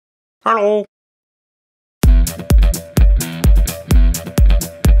Hello.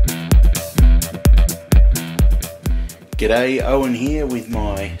 G'day, Owen here with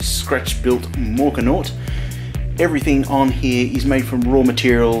my scratch-built Morkanaut. Everything on here is made from raw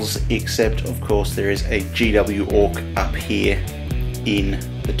materials, except of course there is a GW Orc up here in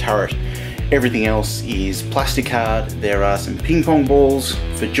the turret. Everything else is plastic hard. There are some ping pong balls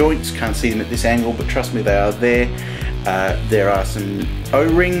for joints, can't see them at this angle, but trust me, they are there. There are some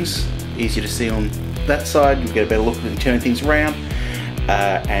O-rings, easier to see on that side, you'll get a better look when you turn things around.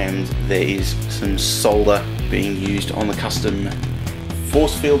 And there is some solder being used on the custom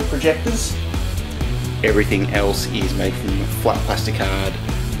force field projectors. Everything else is made from flat plastic hard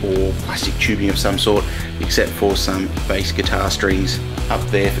or plastic tubing of some sort, except for some bass guitar strings up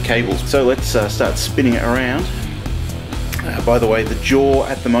there for cables. So let's start spinning it around. By the way, the jaw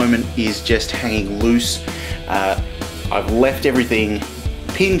at the moment is just hanging loose. I've left everything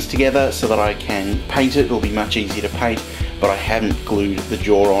pinned together so that I can paint it. It'll be much easier to paint, but I haven't glued the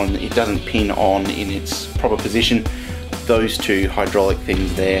jaw on. It doesn't pin on in its proper position. Those two hydraulic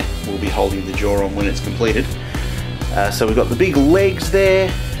things there will be holding the jaw on when it's completed. So we've got the big legs there.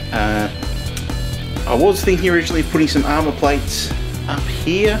 I was thinking originally of putting some armor plates up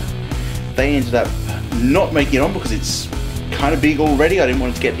here. They ended up not making it on because it's kind of big already. I didn't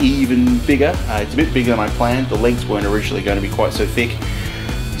want it to get even bigger. It's a bit bigger than I planned. The legs weren't originally going to be quite so thick.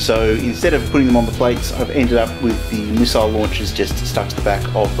 So instead of putting them on the plates, I've ended up with the missile launchers just stuck to the back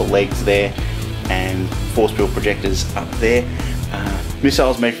of the legs there, and force field projectors up there.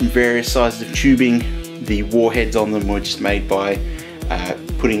 Missiles made from various sizes of tubing. The warheads on them were just made by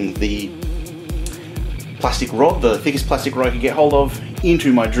putting the plastic rod, the thickest plastic rod I could get hold of,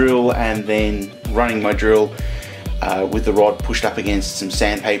 into my drill, and then running my drill with the rod pushed up against some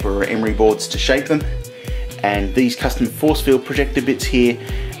sandpaper or emery boards to shape them. And these custom force field projector bits here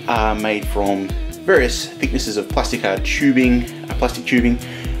are made from various thicknesses of plastic hard tubing, plastic tubing,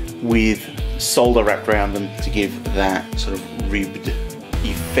 with solder wrapped around them to give that sort of ribbed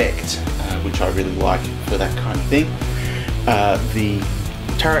effect, which I really like for that kind of thing. The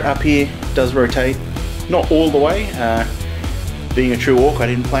turret up here does rotate, not all the way. Being a true orc, I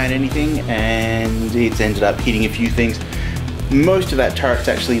didn't plan anything, and it's ended up hitting a few things. Most of that turret's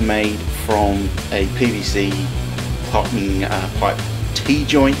actually made from a PVC cotton pipe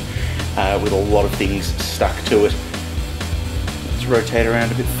T-joint with a lot of things stuck to it. Let's rotate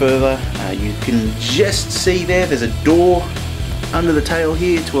around a bit further. You can just see there's a door under the tail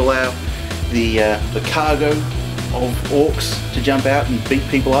here to allow the cargo of orcs to jump out and beat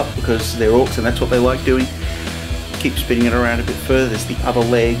people up, because they're orcs and that's what they like doing. Keep spinning it around a bit further. There's the other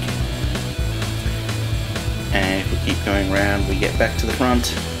leg. And if we keep going around, we get back to the front.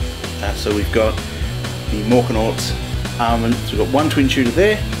 So we've got the Morkanaut's armament. So we've got one twin shooter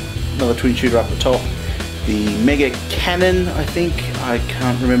there, another twin shooter up the top, the mega cannon, I think, I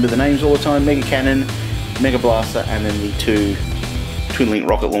can't remember the names all the time, mega cannon, mega blaster, and then the two twin link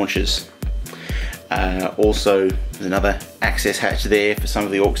rocket launchers. Also, there's another access hatch there for some of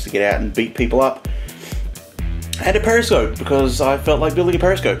the orcs to get out and beat people up. And a periscope, because I felt like building a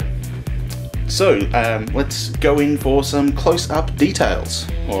periscope. So let's go in for some close-up details.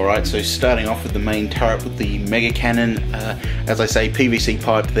 Alright, so starting off with the main turret with the mega cannon, as I say, PVC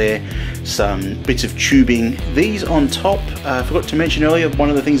pipe there, some bits of tubing. These on top, I forgot to mention earlier, one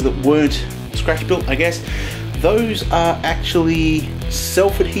of the things that weren't scratch built, I guess, those are actually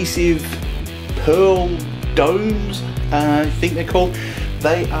self-adhesive pearl domes, I think they're called.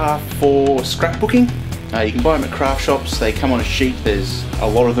 They are for scrapbooking. You can buy them at craft shops, they come on a sheet, there's a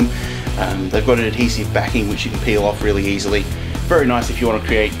lot of them. They've got an adhesive backing which you can peel off really easily. Very nice if you want to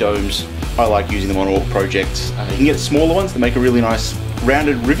create domes. I like using them on orc projects. You can get smaller ones that make a really nice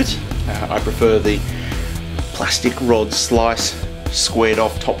rounded rivet. I prefer the plastic rod slice squared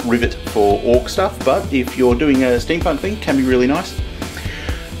off top rivet for orc stuff, but if you're doing a steampunk thing, it can be really nice.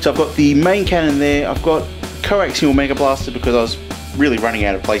 So I've got the main cannon there. I've got coaxial mega blaster because I was really running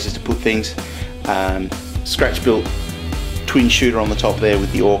out of places to put things. Scratch built twin shooter on the top there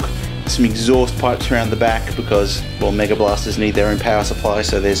with the orc. Some exhaust pipes around the back because, well, mega blasters need their own power supply,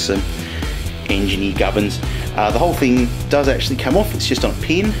 so there's some engine-y gubbins. The whole thing does actually come off, it's just on a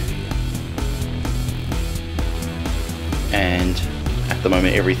pin. And at the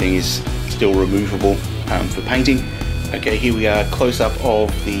moment everything is still removable for painting. Okay, here we are, close up of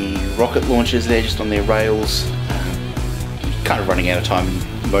the rocket launchers there, just on their rails. Kind of running out of time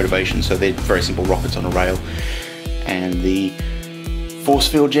and motivation, so they're very simple rockets on a rail. And the force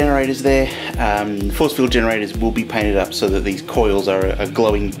field generators there. Force field generators will be painted up so that these coils are a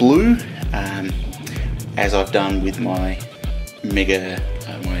glowing blue, as I've done with my mega,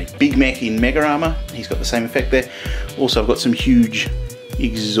 my a big mech in Mega Armor. He's got the same effect there. Also, I've got some huge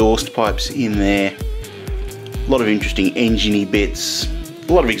exhaust pipes in there. A lot of interesting engine-y bits.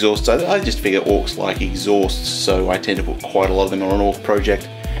 A lot of exhausts. I just figure orcs like exhausts, so I tend to put quite a lot of them on an orc project.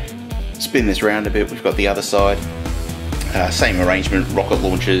 Spin this round a bit, we've got the other side. Same arrangement, rocket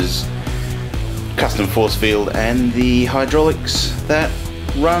launchers, custom force field, and the hydraulics that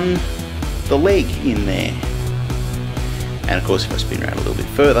run the leg in there. And of course, if I spin around a little bit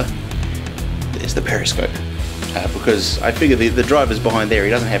further, there's the periscope. Because I figure the driver's behind there, he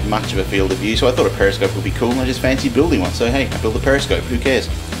doesn't have much of a field of view, so I thought a periscope would be cool, and I just fancied building one. So hey, I built a periscope, who cares?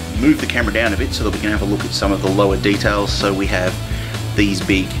 Move the camera down a bit so that we can have a look at some of the lower details. So we have these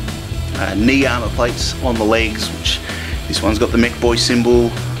big knee armor plates on the legs, which this one's got the mech boy symbol.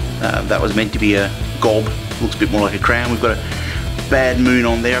 That was meant to be a gob, looks a bit more like a crown. We've got a bad moon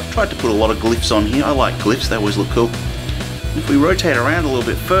on there. I've tried to put a lot of glyphs on here. I like glyphs, they always look cool. If we rotate around a little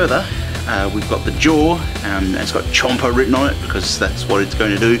bit further, we've got the jaw, it's got Chomper written on it because that's what it's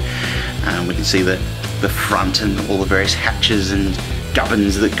going to do. We can see the front and all the various hatches and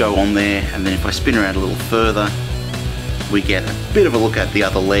gubbins that go on there, and then if I spin around a little further, we get a bit of a look at the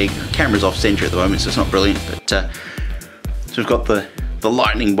other leg. The camera's off center at the moment, so it's not brilliant, but so we've got the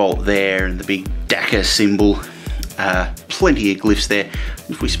lightning bolt there and the big Dakar symbol. Plenty of glyphs there.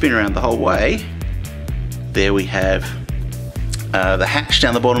 If we spin around the whole way, there we have the hatch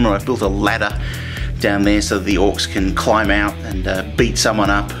down the bottom, and I've built a ladder down there so the orcs can climb out and beat someone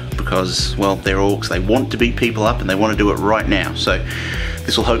up, because, well, they're orcs, they want to beat people up and they want to do it right now. So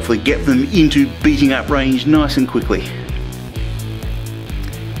this will hopefully get them into beating up range nice and quickly.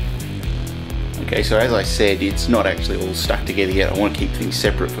 Okay, so as I said, it's not actually all stuck together yet. I want to keep things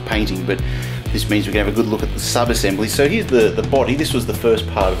separate for painting, but this means we can have a good look at the sub-assembly. So here's the body. This was the first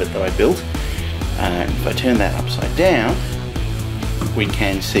part of it that I built. If I turn that upside down, we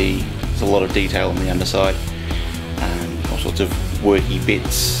can see there's a lot of detail on the underside. All sorts of worky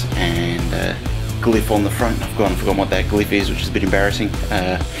bits and glyph on the front. I've forgotten what that glyph is, which is a bit embarrassing.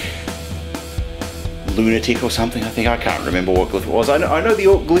 Lunatic or something, I think. I can't remember what glyph it was. I know the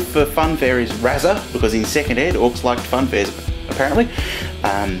orc glyph for funfair is Razza, because in second ed orcs liked funfairs apparently.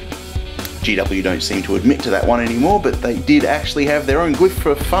 GW don't seem to admit to that one anymore, but they did actually have their own glyph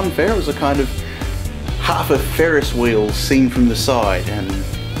for funfair. It was a kind of half a Ferris wheel seen from the side, and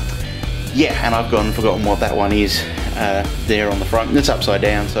yeah, and I've gone and forgotten what that one is there on the front, and it's upside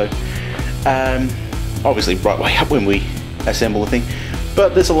down, so obviously right way up when we assemble the thing.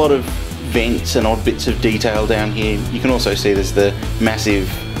 But there's a lot of vents and odd bits of detail down here. You can also see there's the massive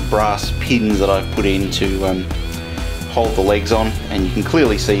brass pins that I've put in to hold the legs on, and you can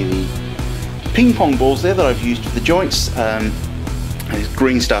clearly see the ping pong balls there that I've used for the joints. There's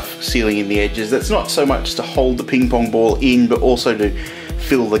green stuff sealing in the edges. That's not so much to hold the ping pong ball in, but also to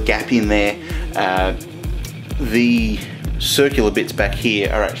fill the gap in there. The circular bits back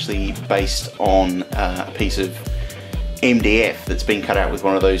here are actually based on a piece of MDF that's been cut out with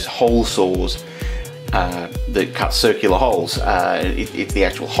one of those hole saws that cuts circular holes. It's the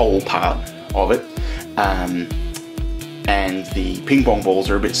actual hole part of it. And the ping pong balls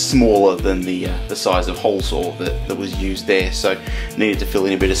are a bit smaller than the size of hole saw that was used there, so needed to fill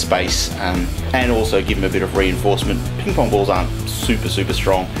in a bit of space and also give them a bit of reinforcement. Ping pong balls aren't super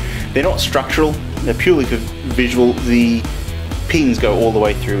strong. They're not structural, they're purely for visual. The pins go all the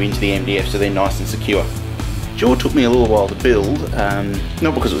way through into the MDF, so they're nice and secure. Jaw took me a little while to build,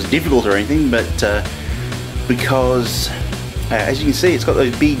 not because it was difficult or anything, but because as you can see, it's got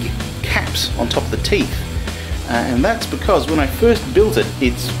those big caps on top of the teeth. And that's because when I first built it,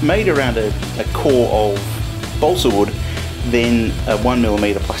 it's made around a core of balsa wood, then a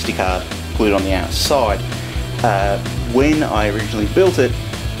 1mm plastic card glued on the outside. When I originally built it,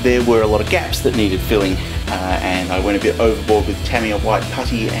 there were a lot of gaps that needed filling, and I went a bit overboard with Tamiya white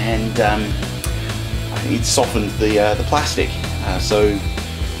putty, and it softened the plastic. So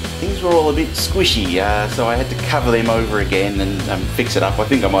things were all a bit squishy, so I had to cover them over again and fix it up. I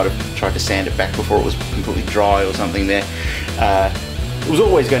think I might have tried to sand it back before it was completely dry or something there. It was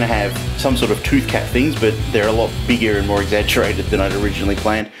always going to have some sort of tooth cap things, but they're a lot bigger and more exaggerated than I'd originally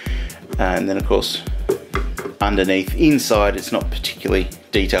planned. And then of course, underneath, inside, it's not particularly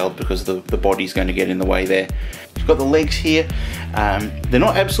detailed because the body's going to get in the way there. We've got the legs here. They're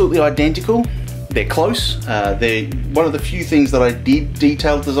not absolutely identical. They're close. They're one of the few things that I did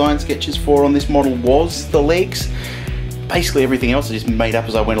detailed design sketches for on this model was the legs. Basically everything else I just made up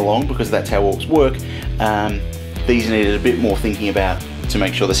as I went along because that's how orcs work. These needed a bit more thinking about to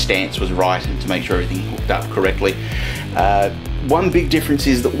make sure the stance was right and to make sure everything hooked up correctly. One big difference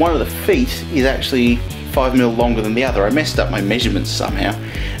is that one of the feet is actually 5mm longer than the other. I messed up my measurements somehow.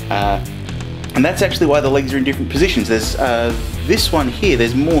 And that's actually why the legs are in different positions. There's this one here,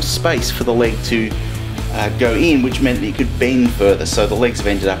 there's more space for the leg to go in, which meant that it could bend further, so the legs have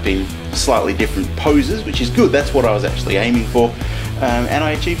ended up in slightly different poses, which is good. That's what I was actually aiming for, and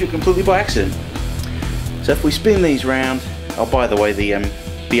I achieved it completely by accident. So if we spin these round, oh, by the way,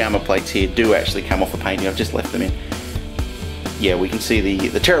 the armour plates here do actually come off the painting. I've just left them in. Yeah, we can see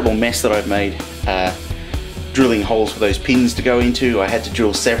the terrible mess that I've made drilling holes for those pins to go into. I had to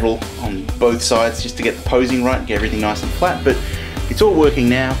drill several on both sides just to get the posing right and get everything nice and flat, but it's all working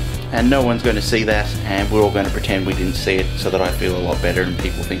now, and no one's going to see that, and we're all going to pretend we didn't see it so that I feel a lot better and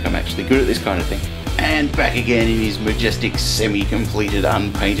people think I'm actually good at this kind of thing. And back again in his majestic semi-completed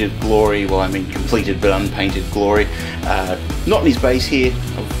unpainted glory. Well, I mean completed but unpainted glory. Not in his base here.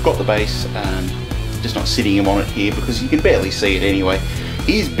 I've got the base, just not sitting him on it here because you can barely see it anyway.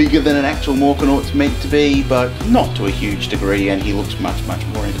 He's bigger than an actual Morkanaut's meant to be, but not to a huge degree, and he looks much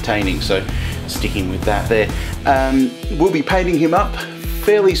more entertaining, so sticking with that there. We'll be painting him up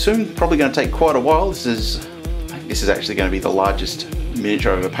fairly soon, probably going to take quite a while. This is actually going to be the largest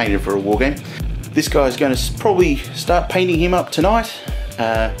miniature I've ever painted for a wargame. This guy's going to probably start painting him up tonight.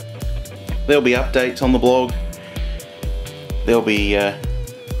 There'll be updates on the blog. There'll be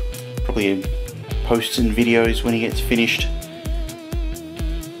probably posts and videos when he gets finished.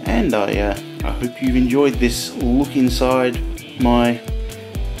 And I hope you've enjoyed this look inside my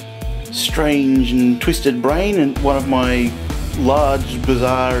strange and twisted brain and one of my large,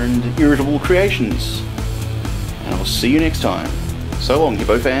 bizarre and irritable creations. And I'll see you next time. So long,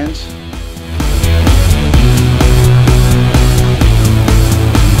 Hippo fans.